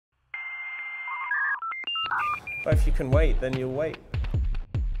But if you can wait, then you'll wait.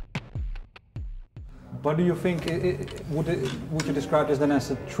 But do you think, would you describe this then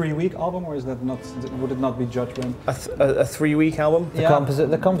as a 3-week album, or is that not, would it not be judged when? A 3-week album? Yeah.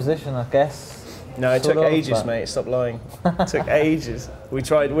 The composition, I guess. No, it took ages, mate. Stop lying. It took ages. We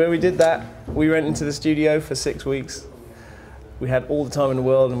tried. When we did that, we went into the studio for 6 weeks. We had all the time in the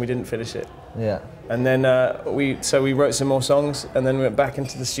world, and we didn't finish it. Yeah. And then we wrote some more songs, and then we went back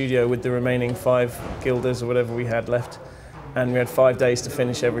into the studio with the remaining 5 guilders or whatever we had left, and we had 5 days to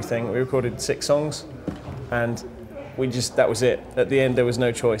finish everything. We recorded 6 songs, and that was it. At the end, there was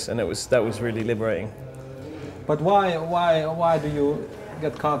no choice, and that was really liberating. But why do you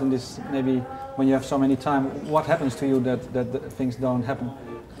get caught in this? Maybe when you have so many time, what happens to you that things don't happen?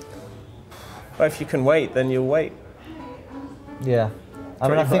 Well, if you can wait, then you'll wait. Yeah. I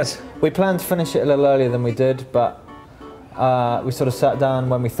mean, I think we planned to finish it a little earlier than we did, but we sort of sat down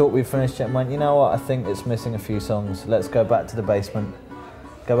when we thought we'd finished it and went, you know what, I think it's missing a few songs. Let's go back to the basement,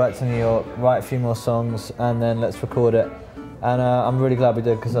 go back to New York, write a few more songs, and then let's record it. And I'm really glad we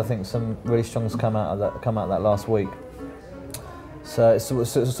did, because I think some really strong songs come out that last week. So it's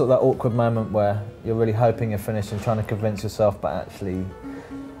sort of that awkward moment where you're really hoping you're finished and trying to convince yourself, but actually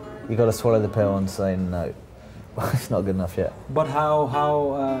you got to swallow the pill and say no. It's not good enough yet. But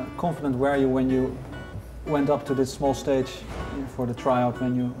how confident were you when you went up to this small stage for the tryout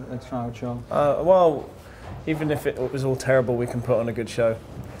tryout show? Well, even if it was all terrible, we can put on a good show.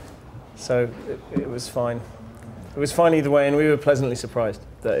 So it was fine. It was fine either way, and we were pleasantly surprised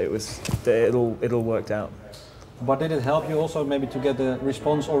that it all worked out. But did it help you also maybe to get the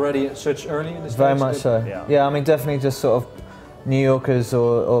response already such early in the stage? Very much so. Yeah, I mean, definitely just sort of New Yorkers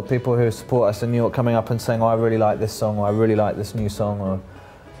or people who support us in New York coming up and saying, oh, I really like this song, or I really like this new song, or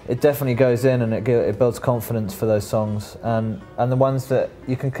it definitely goes in and it builds confidence for those songs, and the ones that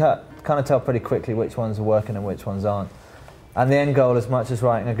you can kind of tell pretty quickly which ones are working and which ones aren't. And the end goal, as much as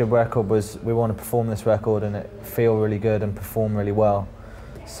writing a good record, was we want to perform this record and it feel really good and perform really well.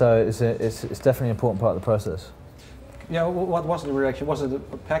 So it's definitely an important part of the process. Yeah, what was the reaction? Was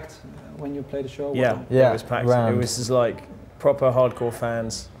it packed when you played the show? Yeah, it was packed. Round. It was just like proper hardcore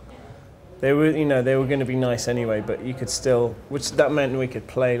fans. They were, they were going to be nice anyway, but you could still, that meant we could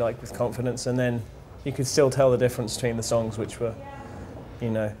play like with confidence, and then you could still tell the difference between the songs which were,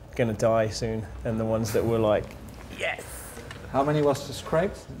 going to die soon, and the ones that were like, yes. How many was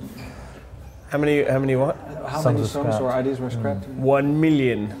scraped? How many what? How many songs or ideas were scrapped? 1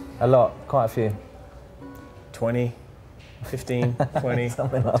 million. A lot, quite a few. 20, 15, 20,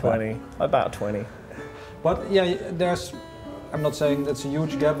 Something like 20, that. About 20. But yeah, I'm not saying that's a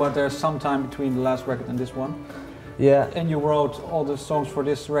huge gap, but there's some time between the last record and this one. Yeah. And you wrote all the songs for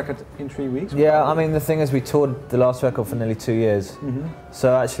this record in 3 weeks? Yeah, I mean, the thing is, we toured the last record for nearly 2 years. Mm-hmm.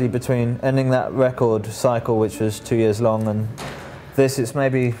 So actually, between ending that record cycle, which was 2 years long, and this, it's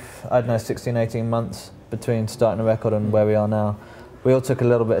maybe, I don't know, 16, 18 months between starting the record and where we are now. We all took a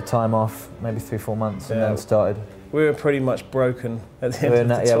little bit of time off, maybe 3-4 months, and then started. We were pretty much broken at the end of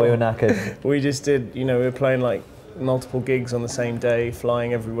the tour. Yeah, we were knackered. We just did, we were playing like multiple gigs on the same day,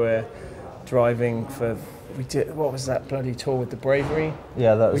 flying everywhere, driving for, what was that bloody tour with the Bravery?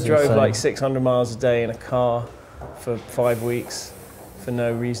 Yeah, that was We drove insane. like 600 miles a day in a car for 5 weeks for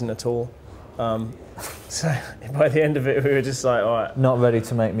no reason at all. So by the end of it, we were just like, all right. Not ready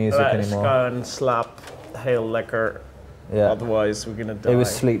to make music anymore. Let's go and slap Hail Lekker. Yeah. Otherwise, we're gonna die. It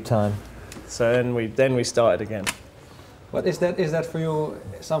was sleep time. So then we started again. But is that for you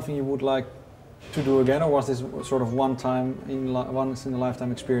something you would like to do again, or was this sort of once in a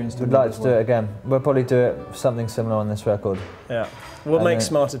lifetime experience? We'd like to do it again. We'll probably do it something similar on this record. Yeah, we'll make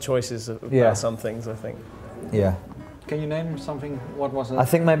smarter choices about some things, I think. Yeah. Can you name something? What was it? I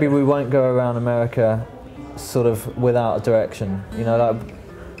think maybe we won't go around America sort of without a direction. Like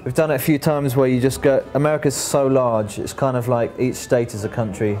we've done it a few times where you just go, America's so large, it's kind of like each state is a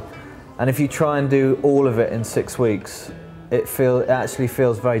country. And if you try and do all of it in 6 weeks, it actually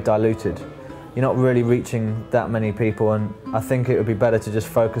feels very diluted. You're not really reaching that many people, and I think it would be better to just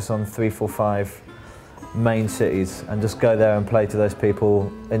focus on 3, 4, 5 main cities and just go there and play to those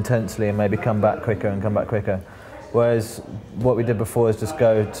people intensely and maybe come back quicker. Whereas what we did before is just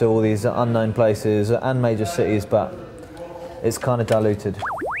go to all these unknown places and major cities, but it's kind of diluted.